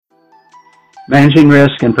Managing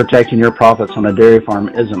risk and protecting your profits on a dairy farm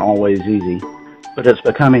isn't always easy, but it's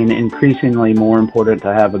becoming increasingly more important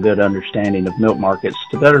to have a good understanding of milk markets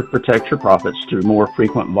to better protect your profits through more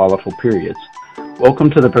frequent volatile periods.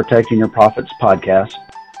 Welcome to the Protecting Your Profits podcast,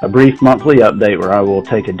 a brief monthly update where I will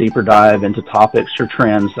take a deeper dive into topics or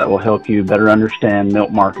trends that will help you better understand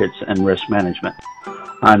milk markets and risk management.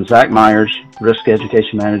 I'm Zach Myers, Risk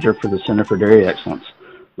Education Manager for the Center for Dairy Excellence.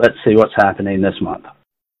 Let's see what's happening this month.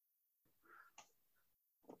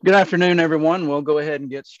 Good afternoon, everyone. We'll go ahead and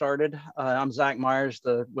get started. I'm Zach Myers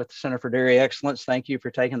with the Center for Dairy Excellence. Thank you for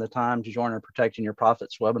taking the time to join our Protecting Your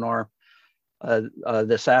Profits webinar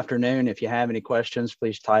this afternoon. If you have any questions,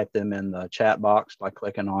 please type them in the chat box by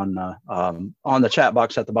clicking on the chat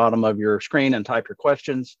box at the bottom of your screen and type your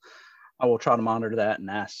questions. I will try to monitor that and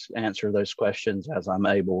answer those questions as I'm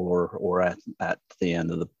able or at the end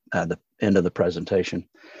of the presentation.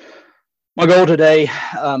 My goal today,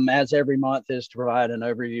 as every month, is to provide an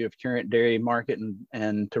overview of current dairy market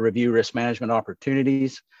and to review risk management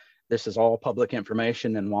opportunities. This is all public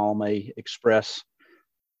information, and while I may express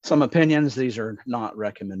some opinions, these are not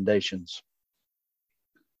recommendations.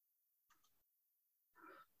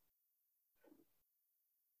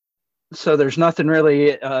 So there's nothing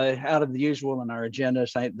really out of the usual in our agenda.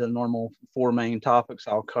 It's the normal four main topics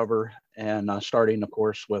I'll cover, and starting, of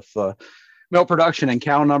course, with milk production and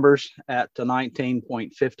cow numbers at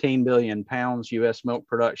 19.15 billion pounds. U.S. milk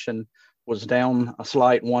production was down a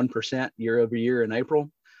slight 1% year over year in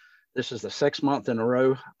April. This is the sixth month in a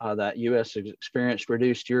row that U.S. has experienced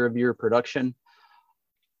reduced year over year production.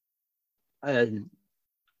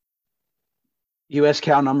 U.S.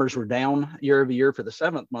 cow numbers were down year over year for the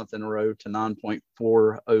seventh month in a row to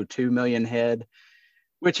 9.402 million head,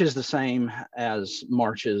 which is the same as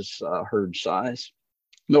March's herd size.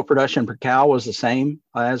 Milk production per cow was the same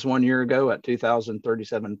as 1 year ago at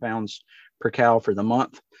 2,037 pounds per cow for the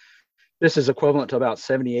month. This is equivalent to about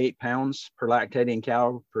 78 pounds per lactating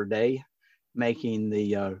cow per day, making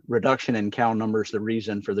the reduction in cow numbers the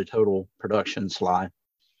reason for the total production slide.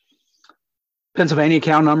 Pennsylvania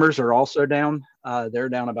cow numbers are also down. They're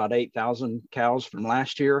down about 8,000 cows from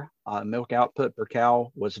last year. Milk output per cow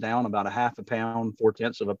was down about a half a pound,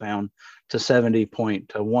 0.4 of a pound to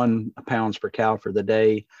 70.1 pounds per cow for the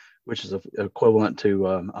day, which is equivalent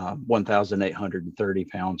to 1,830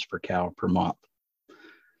 pounds per cow per month.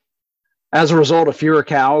 As a result of fewer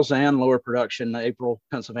cows and lower production, April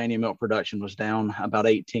Pennsylvania milk production was down about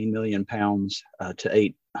 18 million pounds to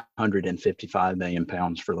 855 million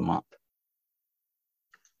pounds for the month.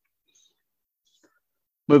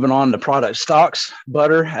 Moving on to product stocks,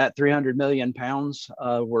 butter at 300 million pounds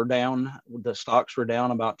were down. The stocks were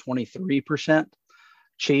down about 23%.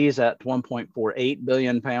 Cheese at 1.48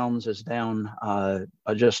 billion pounds is down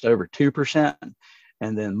just over 2%.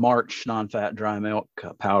 And then March non-fat dry milk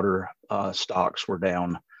powder stocks were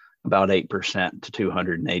down about 8% to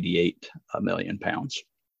 288 million pounds.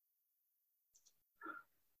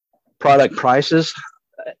 Product prices,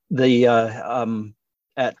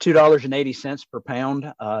 at $2.80 per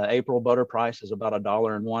pound, April butter price is about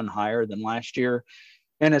 $1.01 higher than last year,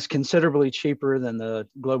 and it's considerably cheaper than the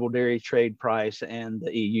global dairy trade price and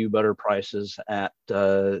the EU butter prices at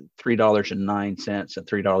 $3.09 and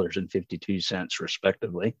 $3.52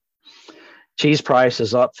 respectively. Cheese price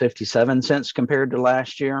is up 57 cents compared to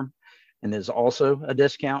last year, and is also a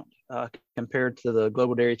discount compared to the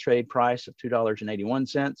global dairy trade price of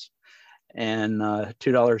 $2.81. And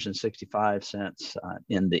 $2.65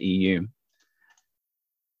 in the EU.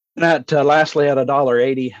 And lastly, at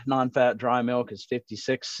 $1.80, non-fat dry milk is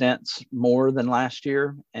 56 cents more than last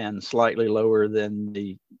year, and slightly lower than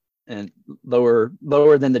the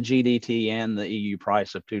GDT and the EU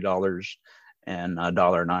price of $2 and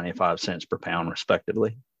 $1.95 per pound,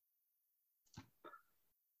 respectively.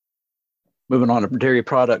 Moving on to dairy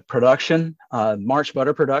product production, March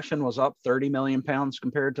butter production was up 30 million pounds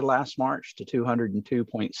compared to last March to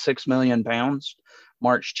 202.6 million pounds.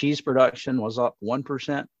 March cheese production was up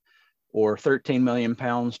 1%, or 13 million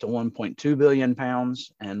pounds to 1.2 billion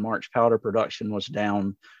pounds, and March powder production was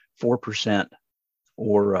down 4%,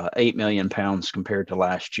 or 8 million pounds compared to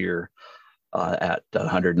last year at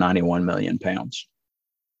 191 million pounds.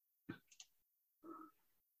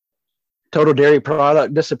 Total dairy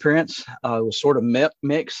product disappearance was sort of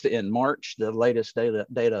mixed in March. The latest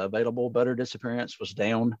data available, butter disappearance was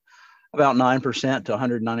down about 9% to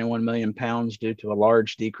 191 million pounds due to a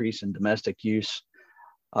large decrease in domestic use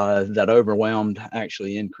that overwhelmed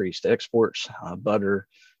actually increased exports. Butter,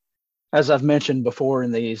 as I've mentioned before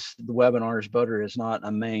in the webinars, butter is not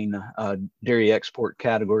a main dairy export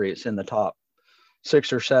category. It's in the top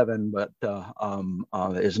 6 or 7, but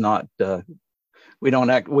is not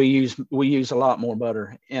we use a lot more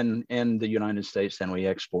butter in the United States than we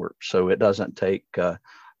export. So it doesn't take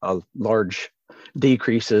large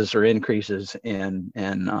decreases or increases in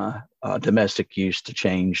domestic use to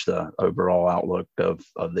change the overall outlook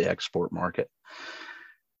of the export market.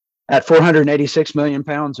 At 486 million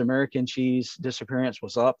pounds, American cheese disappearance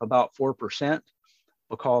was up about 4%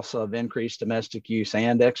 because of increased domestic use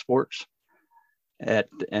and exports.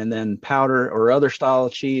 And then powder or other style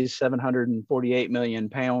of cheese, 748 million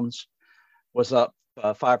pounds, was up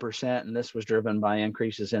 5%, and this was driven by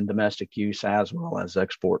increases in domestic use as well as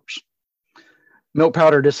exports. Milk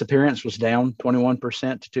powder disappearance was down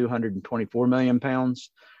 21% to 224 million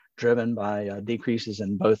pounds, driven by decreases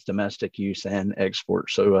in both domestic use and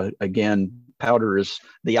export. So again, powder is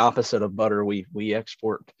the opposite of butter. We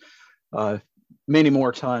export many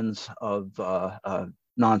more tons of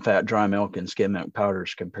non-fat dry milk and skim milk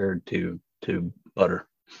powders compared to butter,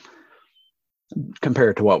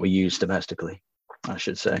 compared to what we use domestically, I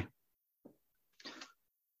should say.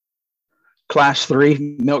 Class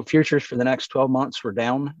 3 milk futures for the next 12 months were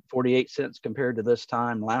down 48 cents compared to this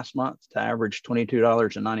time last month to average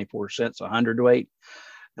 $22.94 a hundredweight.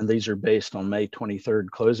 And these are based on May 23rd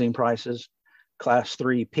closing prices. Class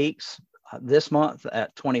 3 peaks this month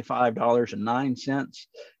at $25.09,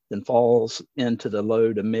 then falls into the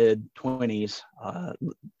low to mid 20s,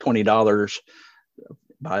 $20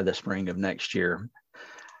 by the spring of next year.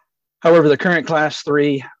 However, the current class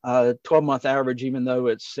 3 12-month average, even though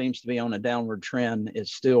it seems to be on a downward trend,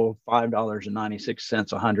 is still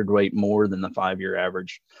 $5.96 a hundredweight more than the 5-year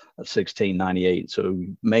average of $16.98. So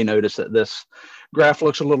you may notice that this graph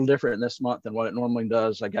looks a little different this month than what it normally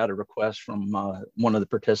does. I got a request from one of the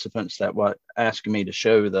participants that asking me to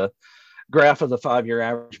show the graph of the 5-year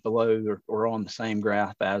average below or on the same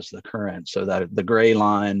graph as the current. So that the gray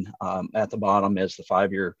line at the bottom is the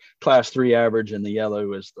 5-year class 3 average, and the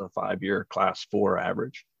yellow is the 5-year class 4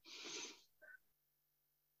 average.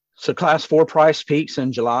 So class 4 price peaks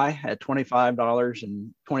in July at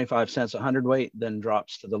 $25.25 a hundredweight, then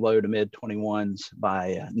drops to the low to mid 21s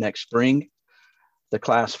by next spring. The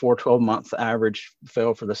class 4 12-month average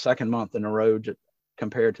fell for the second month in a row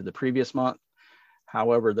compared to the previous month.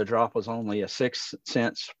 However, the drop was only a 6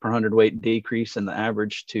 cents per hundredweight decrease in the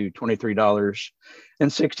average to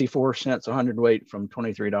 $23.64 a hundredweight from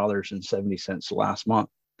 $23.70 last month.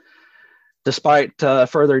 Despite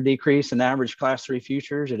further decrease in average class 3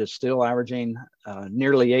 futures, it is still averaging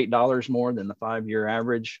nearly $8 more than the 5-year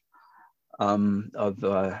average I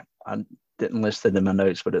didn't list it in my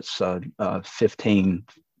notes, but it's 15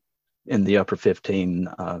 in the upper 15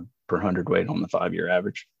 per hundredweight on the 5-year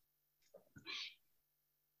average.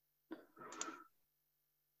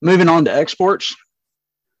 Moving on to exports.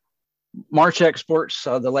 March exports,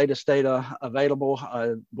 the latest data available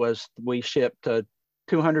was we shipped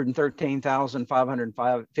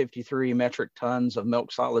 213,553 metric tons of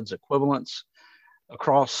milk solids equivalents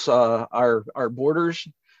across our borders.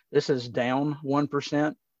 This is down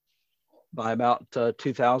 1% by about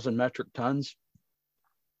 2,000 metric tons.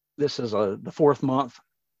 This is the fourth month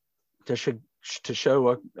to show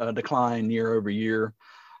a decline year over year.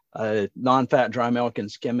 Non-fat dry milk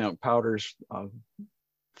and skim milk powders,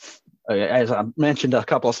 as I mentioned a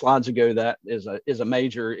couple of slides ago, that is the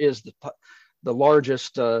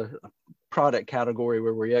largest product category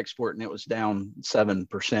where we export, and it was down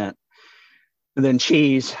 7%. And then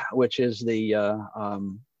cheese, which is the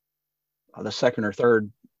second or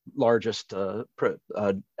third largest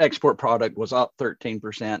export product, was up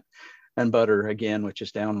 13%, and butter, again, which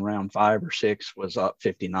is down around 5 or 6, was up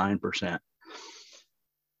 59%.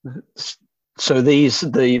 So the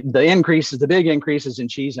increases, the big increases in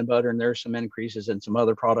cheese and butter, and there's some increases in some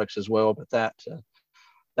other products as well, but that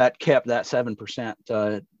kept that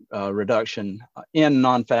 7% reduction in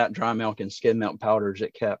non-fat dry milk and skim milk powders.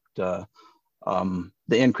 It kept the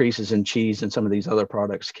increases in cheese and some of these other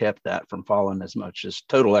products kept that from falling as much as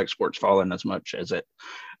total exports falling as much as it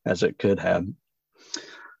could have.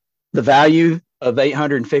 The value of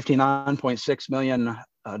 $859.6 million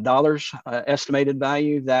estimated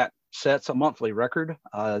value, that sets a monthly record.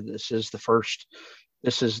 That's the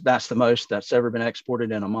most that's ever been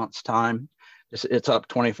exported in a month's time. It's up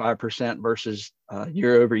 25% versus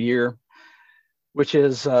year over year, which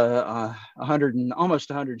is almost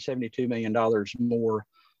 $172 million more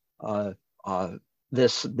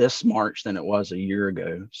this March than it was a year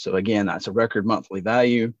ago. So again, that's a record monthly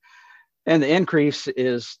value. And the increase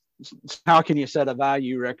is, how can you set a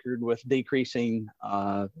value record with decreasing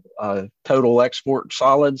total export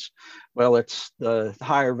solids? Well, it's the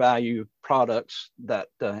higher value products that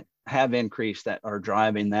have increased that are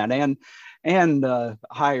driving that, and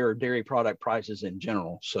higher dairy product prices in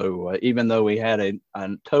general. So even though we had a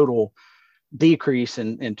total decrease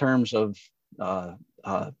in terms of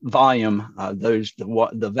volume,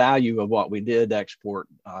 the value of what we did export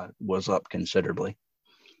was up considerably.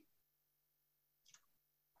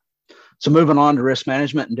 So moving on to risk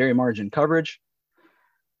management and dairy margin coverage.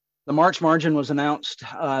 The March margin was announced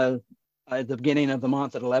at the beginning of the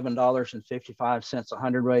month at $11.55 a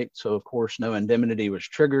hundredweight. So of course, no indemnity was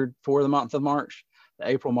triggered for the month of March. The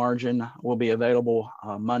April margin will be available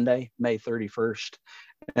Monday, May 31st.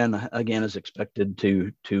 And again, is expected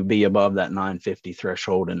to be above that 950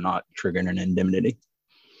 threshold and not triggering an indemnity.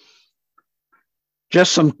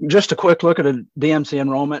 Just a quick look at a DMC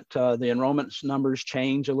enrollment. The enrollment numbers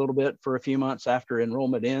change a little bit for a few months after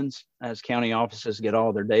enrollment ends as county offices get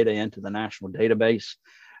all their data into the national database.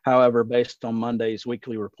 However, based on Monday's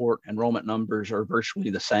weekly report, enrollment numbers are virtually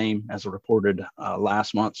the same as reported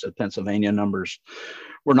last month. So Pennsylvania numbers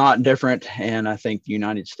were not different. And I think the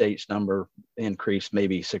United States number increased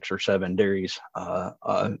maybe 6 or 7 dairies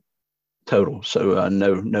total. So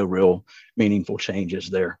no real meaningful changes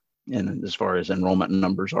there in as far as enrollment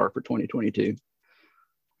numbers are for 2022.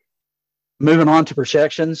 Moving on to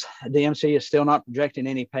projections, DMC is still not projecting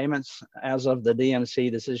any payments as of the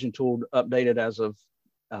DMC decision tool updated as of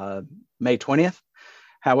May 20th.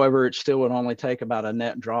 However, it still would only take about a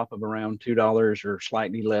net drop of around $2 or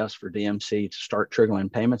slightly less for DMC to start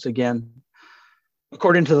triggering payments again.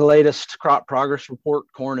 According to the latest crop progress report,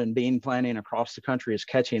 corn and bean planting across the country is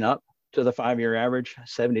catching up to the 5-year average.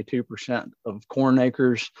 72% of corn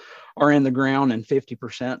acres are in the ground and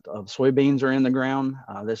 50% of soybeans are in the ground.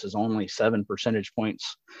 This is only 7 percentage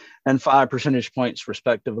points and 5 percentage points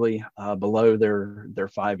respectively below their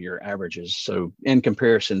 5-year averages. So in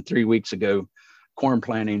comparison, 3 weeks ago, corn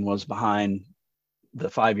planting was behind the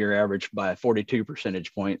 5-year average by 42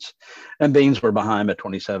 percentage points, and beans were behind by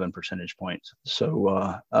 27 percentage points.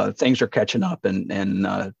 So things are catching up,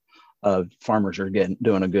 and farmers are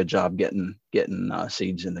doing a good job getting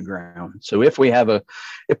seeds in the ground. So if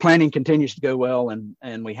planting continues to go well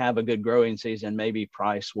and we have a good growing season, maybe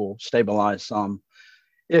price will stabilize some.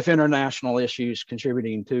 If international issues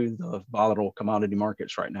contributing to the volatile commodity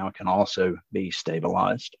markets right now can also be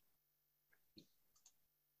stabilized.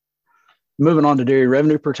 Moving on to dairy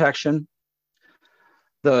revenue protection.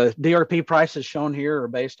 The DRP prices shown here are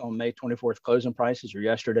based on May 24th closing prices or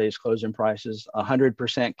yesterday's closing prices.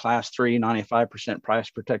 100% class 3, 95% price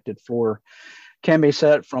protected floor can be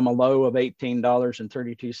set from a low of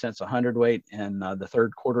 $18.32 a hundredweight in the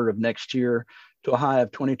third quarter of next year to a high of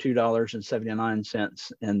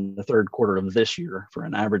 $22.79 in the third quarter of this year for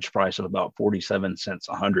an average price of about 47 cents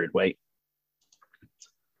a hundredweight.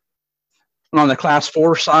 And on the class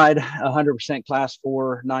 4 side, 100% class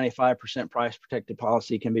 4, 95% price protected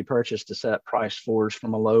policy can be purchased to set price floors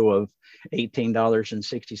from a low of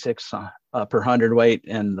 $18.66 per hundredweight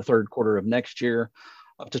in the third quarter of next year,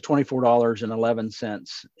 up to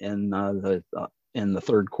 $24.11 in the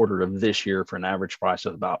third quarter of this year for an average price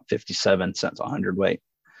of about 57 cents a hundredweight.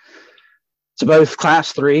 So both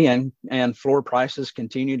class 3 and floor prices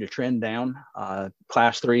continue to trend down.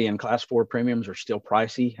 Class 3 and class 4 premiums are still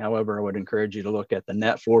pricey. However, I would encourage you to look at the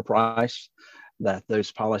net floor price that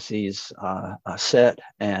those policies set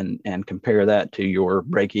and compare that to your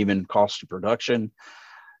break-even cost of production,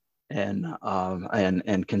 and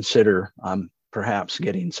consider perhaps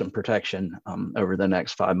getting some protection over the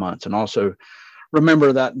next 5 months. And also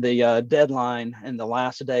remember that the deadline and the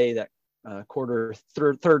last day that third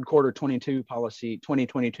quarter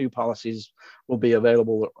 2022 policies will be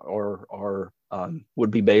available or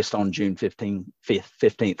would be based on June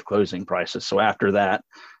 15th closing prices. So after that,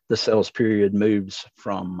 the sales period moves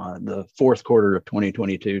from the fourth quarter of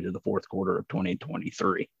 2022 to the fourth quarter of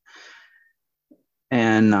 2023.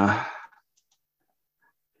 And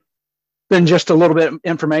then just a little bit of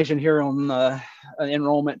information here on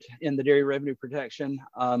enrollment in the dairy revenue protection.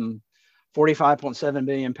 45.7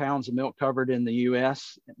 billion pounds of milk covered in the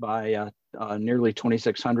U.S. by nearly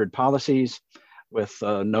 2,600 policies, with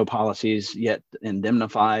no policies yet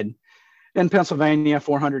indemnified. In Pennsylvania,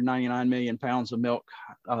 499 million pounds of milk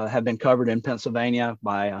have been covered in Pennsylvania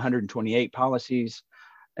by 128 policies,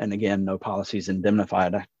 and again, no policies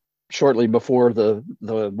indemnified. Shortly before the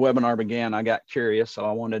webinar began, I got curious, so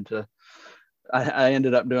I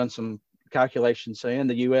ended up doing some calculations. So in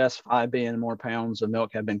the U.S., 5 billion more pounds of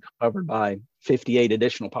milk have been covered by 58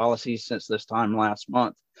 additional policies since this time last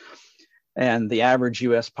month. And the average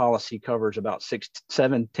U.S. policy covers about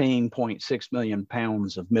 17.6 million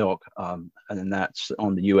pounds of milk. And that's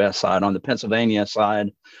on the U.S. side. On the Pennsylvania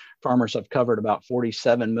side, Farmers have covered about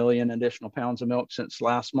 47 million additional pounds of milk since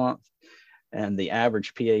last month, and the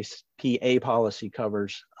average PA policy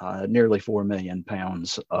covers nearly 4 million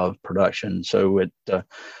pounds of production. So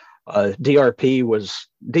DMC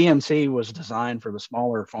was designed for the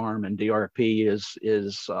smaller farm, and DRP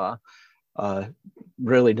is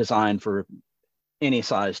really designed for any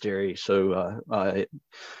size dairy. So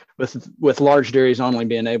with large dairies only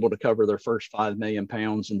being able to cover their first 5 million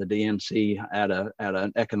pounds in the DMC at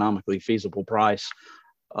an economically feasible price,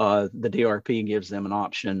 the DRP gives them an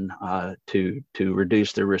option to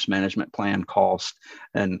reduce their risk management plan cost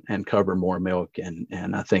and cover more milk.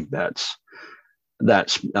 And I think that's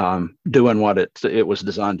doing what it was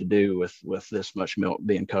designed to do with this much milk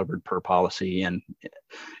being covered per policy. And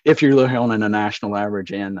if you're looking on a national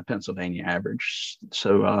average and a Pennsylvania average.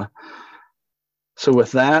 So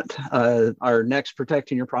with that, our next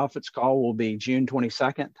Protecting Your Profits call will be June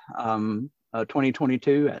 22nd,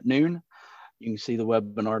 2022 at noon. You can see the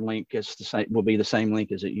webinar link will be the same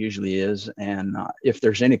link as it usually is. And if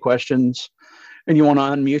there's any questions and you want to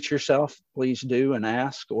unmute yourself, please do and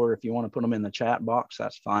ask, or if you want to put them in the chat box,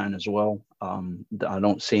 that's fine as well. I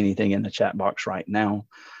don't see anything in the chat box right now.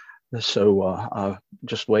 So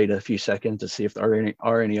just wait a few seconds to see if there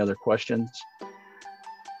are any other questions.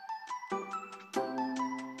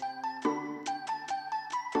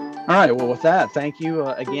 All right, well, with that, thank you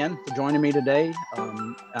again for joining me today.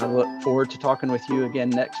 I look forward to talking with you again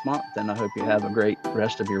next month, and I hope you have a great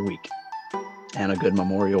rest of your week and a good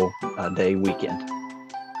Memorial Day weekend.